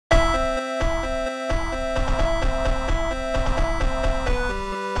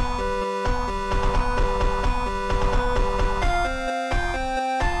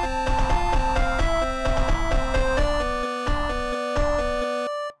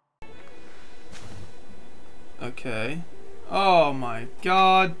Okay. Oh my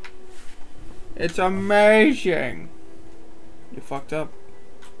god. It's amazing. You fucked up.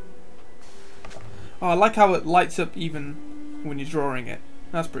 Oh, I like how it lights up even when you're drawing it.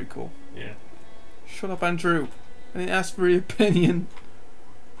 That's pretty cool. Yeah. Shut up, Andrew. I didn't ask for your opinion.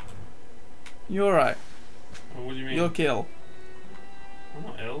 You alright? Well, what do you mean? You're ill. I'm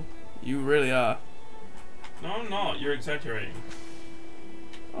not ill. You really are. No, I'm not. You're exaggerating.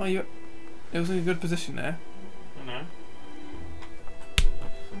 Oh, it was in a good position there. I know.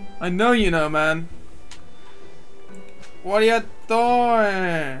 I know you know, man. What are you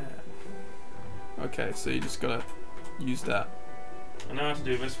doing? Okay, so you just gotta use that. I know how to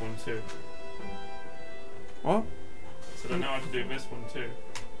do this one too. What? So I know how to do this one too.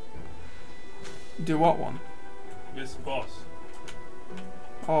 Do what one? This boss.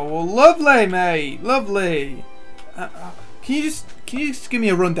 Oh well, lovely, mate, lovely. Can you just give me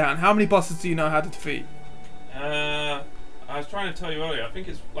a rundown? How many bosses do you know how to defeat? I was trying to tell you earlier. I think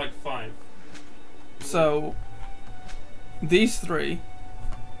it's like 5. So these 3.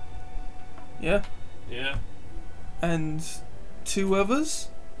 Yeah. Yeah. And 2 others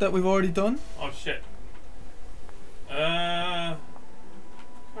that we've already done. Oh shit. Can't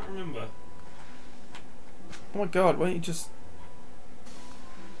remember. Oh my god, why don't you just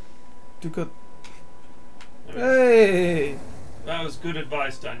do good? Hey! That was good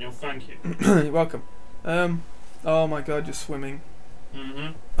advice, Daniel. Thank you. You're welcome. Oh my god, you're swimming.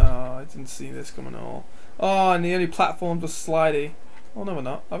 Mm-hmm. Oh, I didn't see this coming at all. Oh, and the only platforms are slidey. Oh no, we're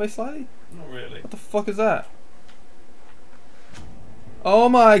not. Are they slidey? Not really. What the fuck is that? Oh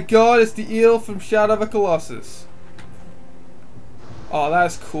my god, it's the eel from Shadow of the Colossus. Oh,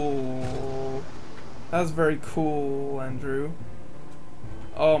 that's cool. That's very cool, Andrew.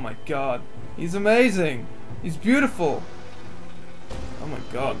 Oh my god. He's amazing. He's beautiful. Oh my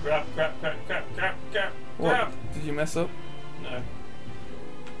god. Oh, grab. What? Did you mess up? No.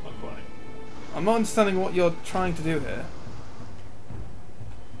 Not quite. I'm not understanding what you're trying to do here.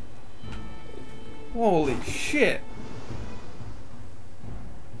 Holy shit.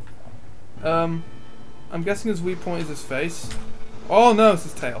 I'm guessing his weak point is his face. Oh no, it's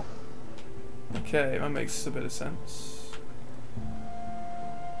his tail. Okay, that makes a bit of sense.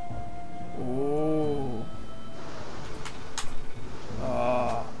 Oh.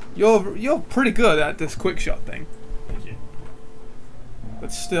 You're pretty good at this quick shot thing. Thank you.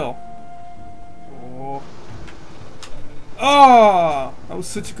 But still. Oh. Oh! That was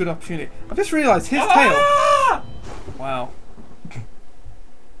such a good opportunity. I just realised his tail. Wow.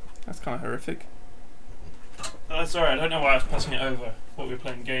 That's kind of horrific. Sorry, I don't know why I was passing it over. Thought we were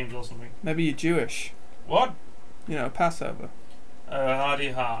playing games or something. Maybe you're Jewish. What? You know, Passover.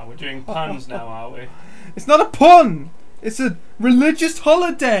 Hardy ha. We're doing puns now, are we? It's not a pun! It's a religious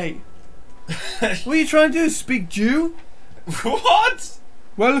holiday! What are you trying to do? Speak Jew? What?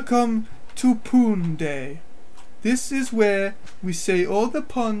 Welcome to Poon Day. This is where we say all the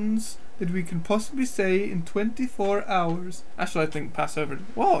puns that we can possibly say in 24 hours. Actually, I think Passover...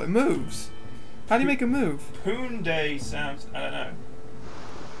 Whoa, it moves. How do you make it move? Poon Day sounds... I don't know.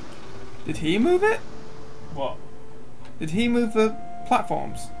 Did he move it? What? Did he move the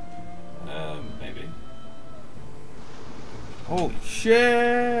platforms? Maybe. Holy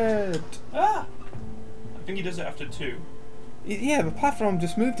shit! Ah! I think he does it after 2. Yeah, the platform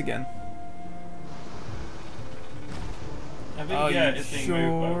just moved again. I think, yeah, it's being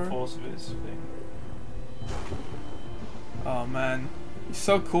moved by the force of his thing. Oh man, he's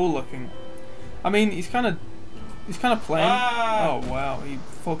so cool looking. I mean, he's kind of plain. Ah! Oh wow, he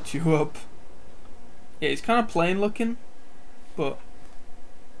fucked you up. Yeah, he's kind of plain looking, but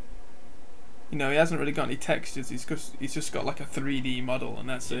you know, he hasn't really got any textures. He's just got like a 3D model, and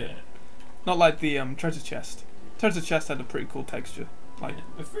that's it. Not like the treasure chest. Treasure chest had a pretty cool texture. Like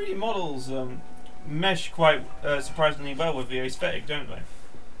the 3D models mesh quite surprisingly well with the aesthetic, don't they?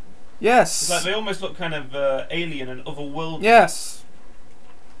 yes. It's like they almost look kind of alien and otherworldly. Yes.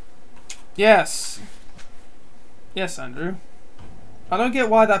 Yes. Yes, Andrew. I don't get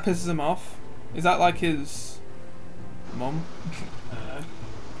why that pisses him off. Is that like his mum?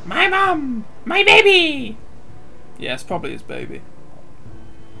 My mum! My baby! Yeah, it's probably his baby.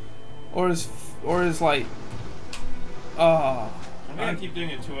 Or his like... Oh. I think I keep doing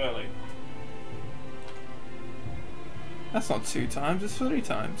it too early. That's not 2 times, it's 3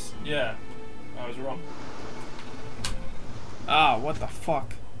 times. Yeah. I was wrong. Ah, what the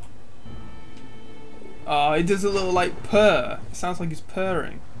fuck? Oh, he does a little like purr. It sounds like he's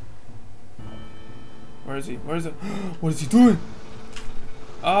purring. Where is he? Where is it? What is he doing?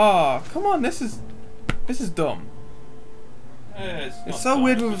 Oh, come on, this is dumb. It's It's so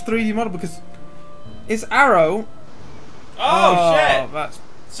weird with a 3D model because Is Arrow... Oh, shit! That's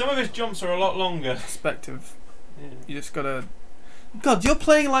Some of his jumps are a lot longer. perspective. Yeah. You just gotta... God, you're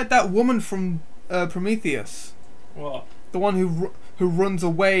playing like that woman from Prometheus. What? The one who runs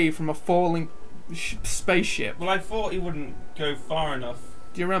away from a falling spaceship. Well, I thought he wouldn't go far enough.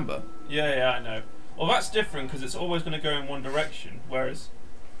 Do you remember? Yeah, I know. Well, that's different because it's always going to go in one direction. Whereas,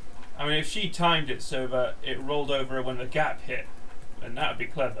 I mean, if she timed it so that it rolled over when the gap hit, then that would be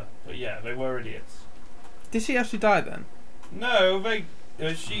clever. But yeah, they were idiots. Did she actually die then? No, they.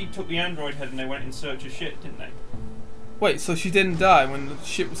 She took the android head and they went in search of shit, didn't they? Wait, so she didn't die when the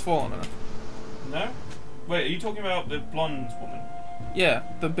ship was falling on her? No. Wait, are you talking about the blonde woman? Yeah,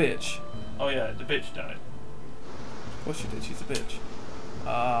 the bitch. Oh yeah, the bitch died. What she did, she's a bitch.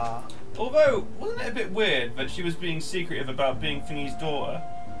 Although, wasn't it a bit weird that she was being secretive about being Thingy's daughter,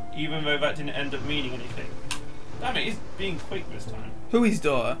 even though that didn't end up meaning anything? Damn it, he's being quick this time. Who his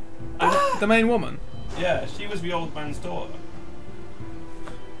daughter? Ah! The main woman? Yeah, she was the old man's daughter.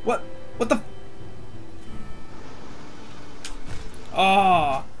 What? What the?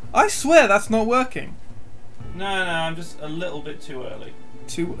 I swear that's not working. No, I'm just a little bit too early.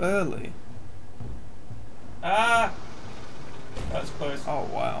 Too early. Ah! That's close. Oh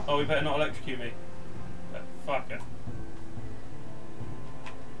wow. Oh, we better not electrocute me. That fucker.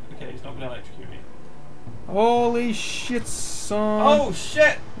 Okay, he's not gonna electrocute me. Holy shit, son. Oh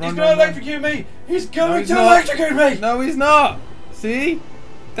shit! He's gonna electrocute me! He's going to not. electrocute me! No, he's not. See?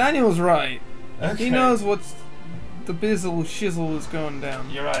 Daniel's right. Okay. He knows what's the bizzle shizzle is going down.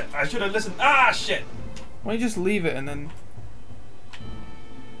 You're right. I should have listened. Ah, shit! Why don't you just leave it and then...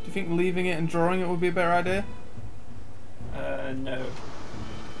 Do you think leaving it and drawing it would be a better idea? No.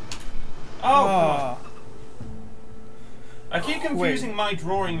 Oh, come on. I keep confusing my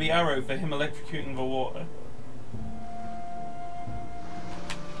drawing the arrow for him electrocuting the water.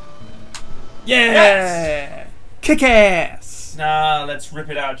 Yeah! Yes! Kick ass! Nah, let's rip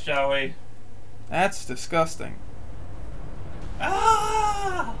it out, shall we? That's disgusting.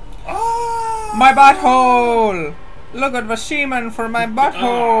 Ah! Oh! My butthole! Look at the semen for my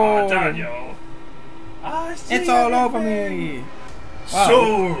butthole! Oh, Daniel. I see It's all everything. over me! Wow.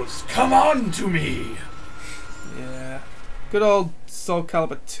 Souls, come on to me! Yeah. Good old Soul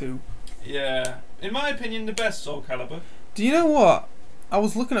Calibur 2. Yeah. In my opinion, the best Soul Calibur. Do you know what? I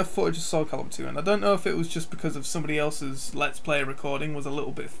was looking at footage of Soul Calibur 2 and I don't know if it was just because of somebody else's Let's Play recording was a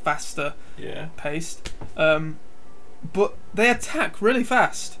little bit faster paced. But they attack really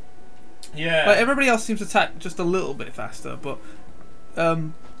fast. Yeah. Like everybody else seems to attack just a little bit faster, but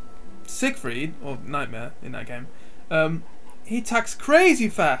Siegfried, or Nightmare in that game, he attacks crazy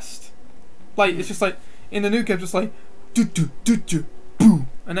fast. Like it's just like in the new game, just like do do do do boom,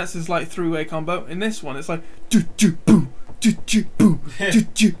 and that's his like three-way combo. In this one, it's like do do boom, do do boom, do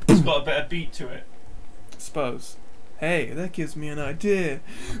do boom. It's got a better beat to it. I suppose. Hey, that gives me an idea.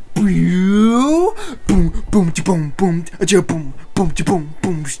 Boom, boom, boom, boom, boom, boom, boom, boom,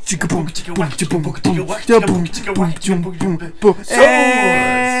 boom, chicka boom, boom, boom, boom, boom, boom, boom.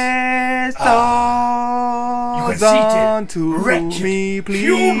 On to me, please.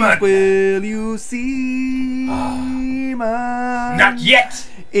 Human. Will you see my Not yet.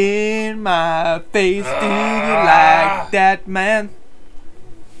 in my face? Do you like that, man?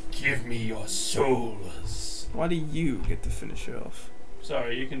 Give me your souls. Why do you get to finish it off?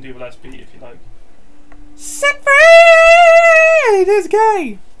 Sorry, you can do the last beat if you like. Set free! It is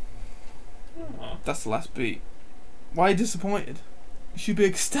gay! Oh. That's the last beat. Why are you disappointed? You should be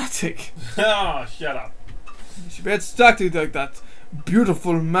ecstatic. Oh, shut up. You should be ecstatic like that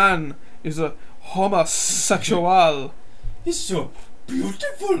beautiful man is a homosexual. He's so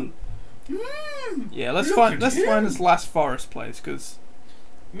beautiful. Yeah, let's Look find at him. this last forest place, because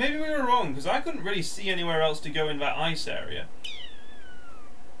Maybe we were wrong, because I couldn't really see anywhere else to go in that ice area.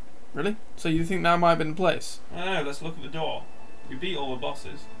 really? So you think that might have been the place? I don't know, let's look at the door. We beat all the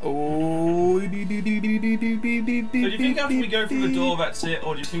bosses. Oh. So do you think after we go through the door that's it,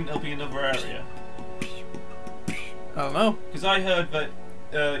 or do you think there'll be another area? I don't know. Because I heard that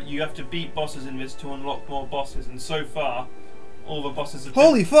you have to beat bosses in this to unlock more bosses, and so far, all the bosses have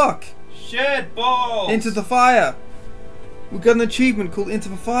Holy fuck! been shed balls! Into the fire! We got an achievement called Into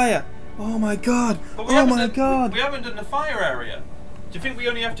the Fire! Oh my god! But we Oh haven't my done- god! We haven't done the fire area. Do you think we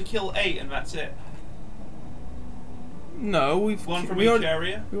only have to kill 8 and that's it? No, we've One from we each already,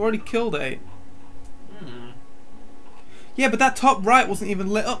 area? we already killed 8. Hmm. Yeah, but that top right wasn't even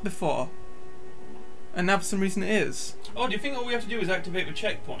lit up before. And now for some reason it is. Oh, do you think all we have to do is activate the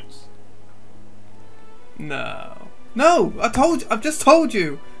checkpoints? No. No! I've just told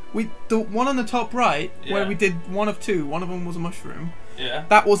you! the one on the top right, where Yeah. we did one of two. One of them was a mushroom. Yeah.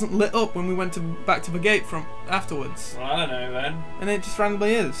 That wasn't lit up when we went back to the gate from afterwards, Well, I don't know then. and it just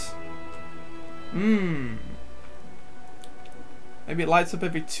randomly is. Maybe it lights up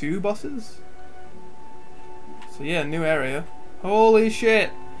every 2 bosses. So yeah, new area. Holy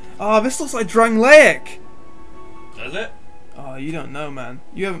shit! Oh, this looks like Drang Lake. Does it? Oh, you don't know, man.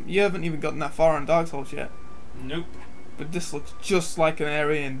 You haven't even gotten that far on Dark Souls yet. Nope. But this looks just like an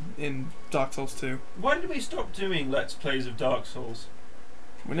area in Dark Souls 2. Why did we stop doing Let's Plays of Dark Souls?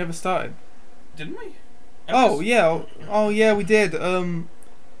 We never started. Didn't we? Oh yeah, we did.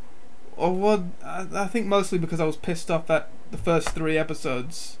 Or what? I think mostly because I was pissed off that the first 3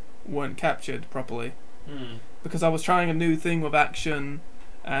 episodes weren't captured properly. Because I was trying a new thing with action,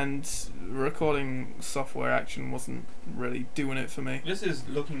 and recording software action wasn't really doing it for me. This is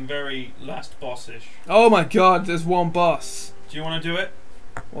looking very last boss-ish. Oh my god, there's one boss. Do you want to do it?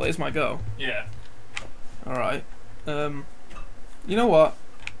 Well, here's my go. Yeah. Alright. You know what?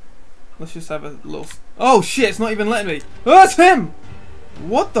 Let's just have a little... Oh shit, it's not even letting me. Oh, it's him!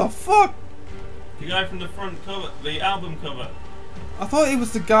 What the fuck? The guy from the front cover, the album cover. I thought he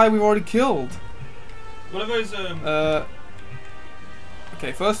was the guy we already killed. What are those,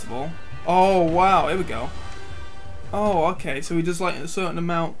 Okay, first of all... Oh, wow, here we go. Oh, okay, so he does like a certain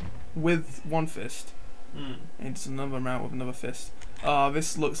amount with one fist. And he does another amount with another fist. Oh,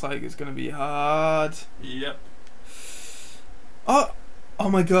 this looks like it's gonna be hard. Yep. Oh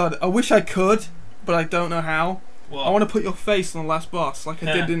my god, I wish I could, but I don't know how. What? I want to put your face on the last boss, like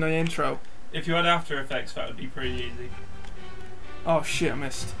I did in the intro. If you had After Effects, that would be pretty easy. Oh shit, I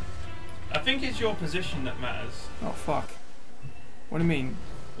missed. I think it's your position that matters. Oh fuck. What do you mean?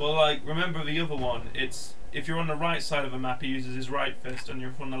 Well, like, remember the other one, it's... If you're on the right side of a map, he uses his right fist, and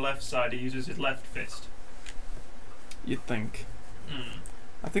if you're on the left side, he uses his left fist. You'd think.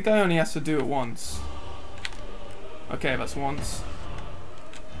 I think I only have to do it once. Okay, that's once.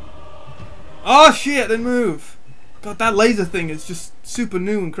 Oh shit, they move! God, that laser thing is just super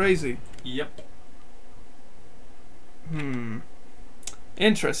new and crazy. Yep.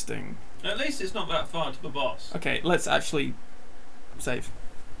 Interesting. At least it's not that far to the boss. Okay, let's actually save.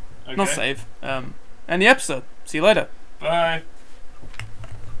 Okay. Not save. End the episode. See you later. Bye.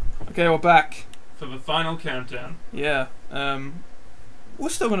 Okay, we're back. For the final countdown. Yeah. We're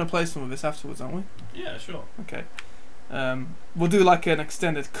still gonna play some of this afterwards, aren't we? Yeah, sure. Okay. We'll do like an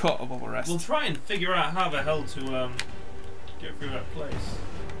extended cut of all the rest. We'll try and figure out how the hell to get through that place.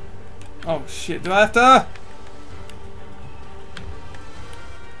 Oh shit, do I have to?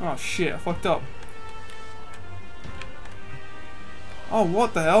 Oh shit, I fucked up. Oh,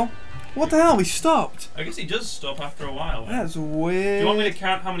 what the hell? What the hell? He stopped. I guess he does stop after a while. Then. That's weird. Do you want me to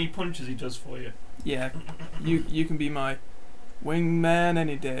count how many punches he does for you? Yeah. You can be my wingman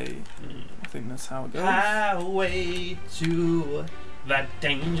any day. I think that's how it goes. Highway to the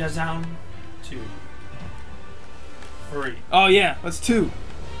danger zone. 2, 3. Oh yeah, that's 2.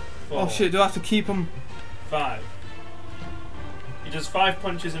 4, Oh shit, do I have to keep him? 5. He does 5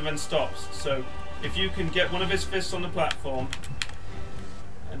 punches and then stops. So if you can get one of his fists on the platform.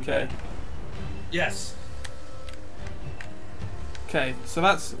 And Okay. Yes. Okay, so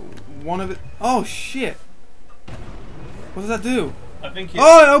that's one of it. Oh shit. What does that do? I think.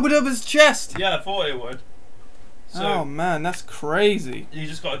 Oh, it opened up his chest. Yeah, I thought it would. So Oh man, that's crazy. you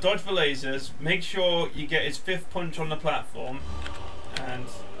just got to dodge the lasers. Make sure you get his 5th punch on the platform. And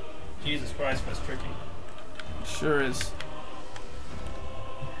Jesus Christ, that's tricky. Sure is.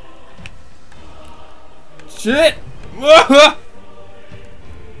 Shit!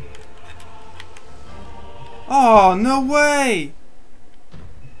 Oh, no way!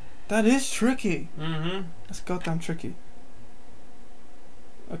 That is tricky. That's goddamn tricky.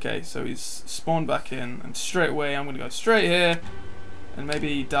 Okay, so he's spawned back in, and straight away I'm gonna go straight here, and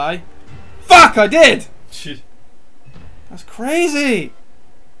maybe die. Fuck, I did! That's crazy!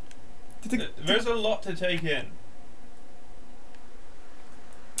 There's a lot to take in.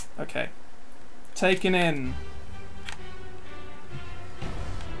 Okay. Taken in.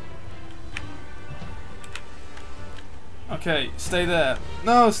 Okay, stay there.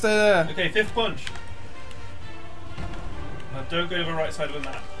 No, stay there. Okay, 5th punch. Now don't go to the right side of the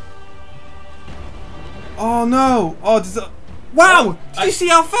map. Oh no! Oh, does that... Wow! Oh, Did you see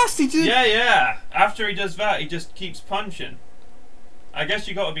how fast he did? Yeah. After he does that, he just keeps punching. I guess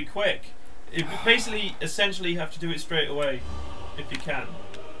you got to be quick. Basically, essentially, you have to do it straight away if you can.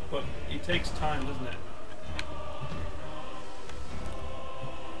 But it takes time, doesn't it?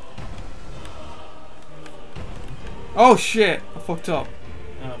 Oh shit! I fucked up.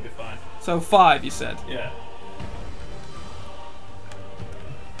 No, it'll be fine. So 5, you said. Yeah.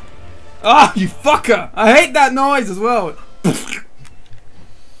 Ah, you fucker! I hate that noise as well.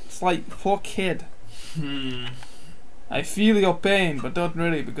 It's like, poor kid. I feel your pain, but don't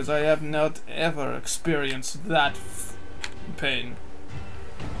really, because I have not ever experienced that pain.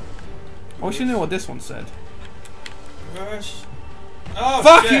 I wish you knew what this one said. Gosh. Oh,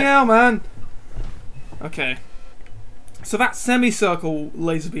 fucking shit. hell, man! Okay. So that semicircle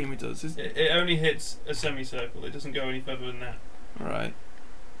laser beam it does is... It only hits a semicircle. It doesn't go any further than that. Right.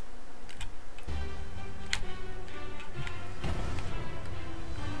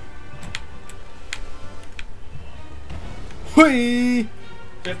 Whee!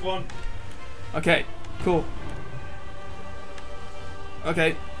 Fifth one. Okay, cool.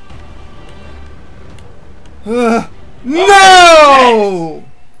 Okay. No!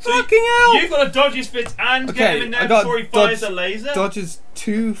 So fucking hell! You've got to dodge his fists and get him in there before he fires a laser? Dodges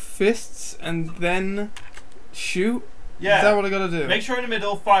 2 fists and then shoot? Yeah. Is that what I gotta do? Make sure in the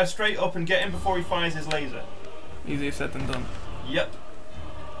middle, fire straight up and get him before he fires his laser. Easier said than done. Yep.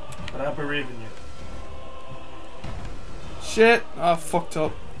 But I believe in you. Shit! I fucked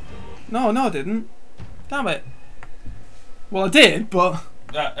up. No, I didn't. Damn it. Well, I did, but...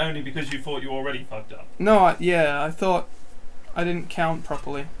 That only because you thought you already fucked up. No, yeah, I thought I didn't count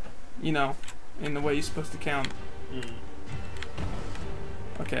properly. You know, in the way you're supposed to count.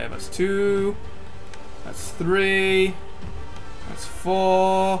 Okay, that's 2. That's 3. That's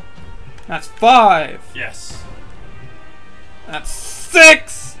 4. That's 5. Yes. That's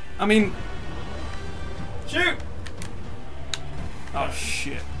 6. I mean... Shoot! Oh,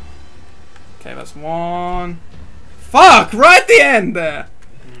 shit. Okay, that's 1. Fuck! Right at the end there!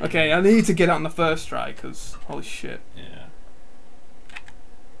 Okay, I need to get it on the first try, because holy shit.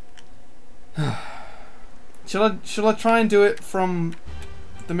 Yeah. Shall I try and do it from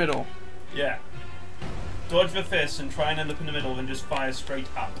the middle? Yeah. Dodge the fists and try and end up in the middle and just fire straight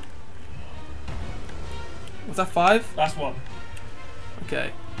up. Was that 5? Last one.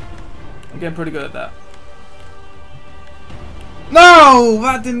 Okay. I'm getting pretty good at that. No!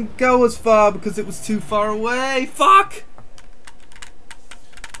 That didn't go as far because it was too far away. Fuck!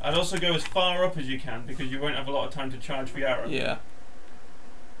 I'd also go as far up as you can because you won't have a lot of time to charge the arrow. Yeah.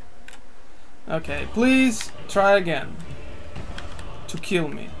 Okay, please try again. To kill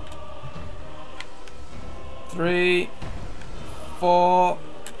me. 3, 4,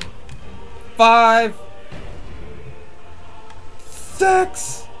 5,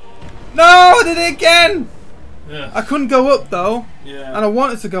 6. No, I did it again! Ugh. I couldn't go up though. Yeah. And I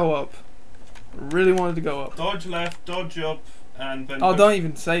wanted to go up. I really wanted to go up. Dodge left, dodge up, and then... Oh, don't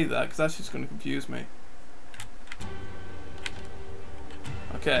even say that, because that's just going to confuse me.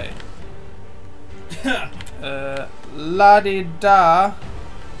 Okay. La-di-da.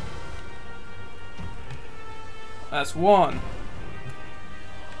 That's 1.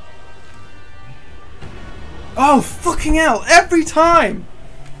 Oh, fucking hell! Every time!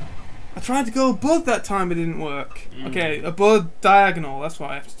 I tried to go above that time, it didn't work. Okay, above diagonal, that's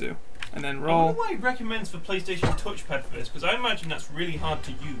what I have to do. And then I roll. wonder why he recommends for PlayStation touchpad for this, because I imagine that's really hard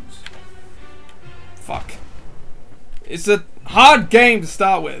to use. Fuck. It's a hard game to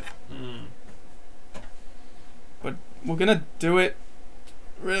start with. But we're gonna do it.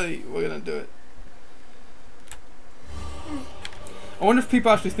 Really, we're gonna do it. I wonder if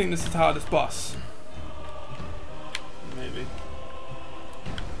people actually think this is the hardest boss. Maybe.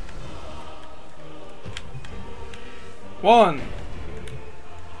 1.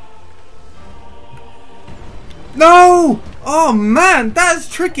 No! Oh man, that's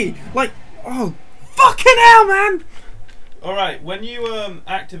tricky. Like, oh, fucking hell, man! Alright, when you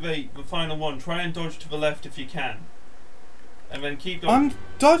activate the final one, try and dodge to the left if you can. And then keep dodging. I'm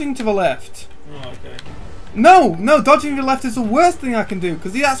dodging to the left. Oh, okay. No, dodging to the left is the worst thing I can do,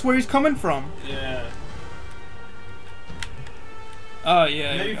 because that's where he's coming from. Yeah. Oh,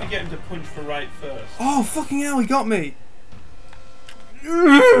 yeah. Maybe if you get him to punch for right first. Oh, fucking hell, he got me.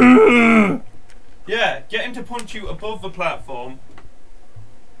 Yeah, get him to punch you above the platform.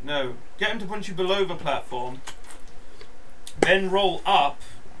 No, get him to punch you below the platform. Then roll up,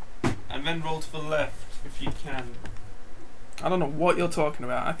 and then roll to the left if you can. I don't know what you're talking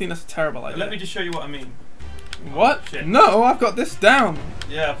about. I think that's a terrible idea. Let me just show you what I mean. What? Oh, shit. No, I've got this down.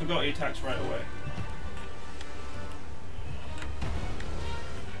 Yeah, I forgot he attacks right away.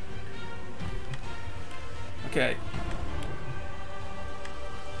 Okay.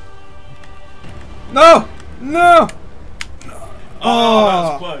 No! No! Oh, that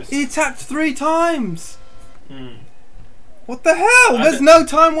was close. He attacked 3 times! Hmm. What the hell? There's no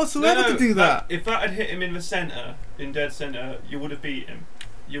time whatsoever No, to do that. If that had hit him in the centre, in dead centre, you would have beat him.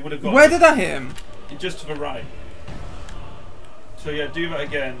 You would have got Where him. did I hit him? Just to the right. So yeah, do that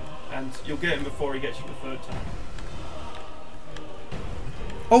again. And you'll get him before he gets you the third time.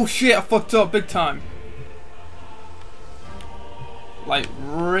 Oh shit, I fucked up big time. Like,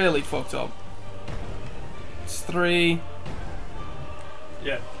 really fucked up. It's 3.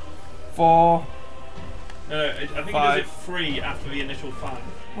 Yeah. 4. No, I think 5. he does it 3 after the initial 5.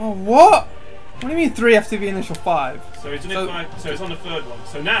 Oh, what? What do you mean 3 after the initial 5? So he's done it 5, so it's on the third one.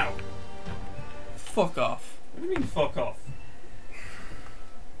 So now... Fuck off. What do you mean, fuck off?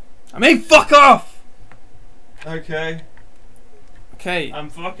 I mean, fuck off! Okay. Okay. I'm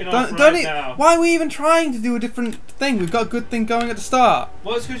fucking off now. Why are we even trying to do a different thing? We've got a good thing going at the start.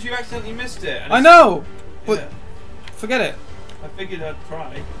 Well, it's because you accidentally missed it. And I know! But yeah. forget it. I figured I'd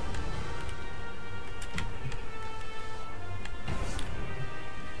try.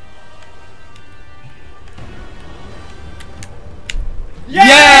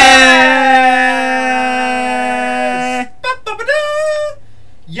 Yes!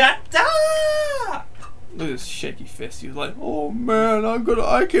 Yatta! Look at his shaky fist. He was like, "Oh man, I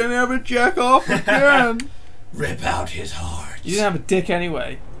can't have a jack off again." Rip out his heart. You didn't have a dick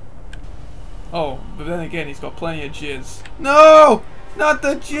anyway. Oh, but then again, he's got plenty of jizz. No, not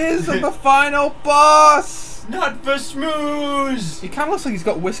the jizz of the final boss. Not the smooze. He kind of looks like he's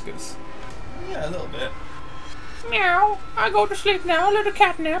got whiskers. Yeah, a little bit. Meow. I go to sleep now. Little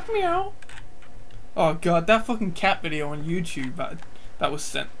cat nap. Meow. Oh god, that fucking cat video on YouTube that was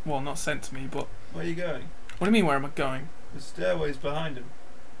sent. Well, not sent to me, but. Where are you going? What do you mean? Where am I going? The stairway's behind him.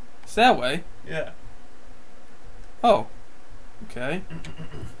 Stairway. Yeah. Oh. Okay.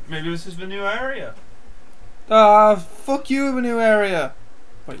 Maybe this is the new area. Fuck you, the new area.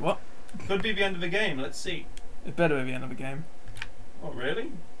 Wait, what? Could be the end of the game. Let's see. It better be the end of the game. Oh,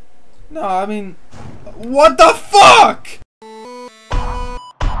 really? No, I mean, what the fuck?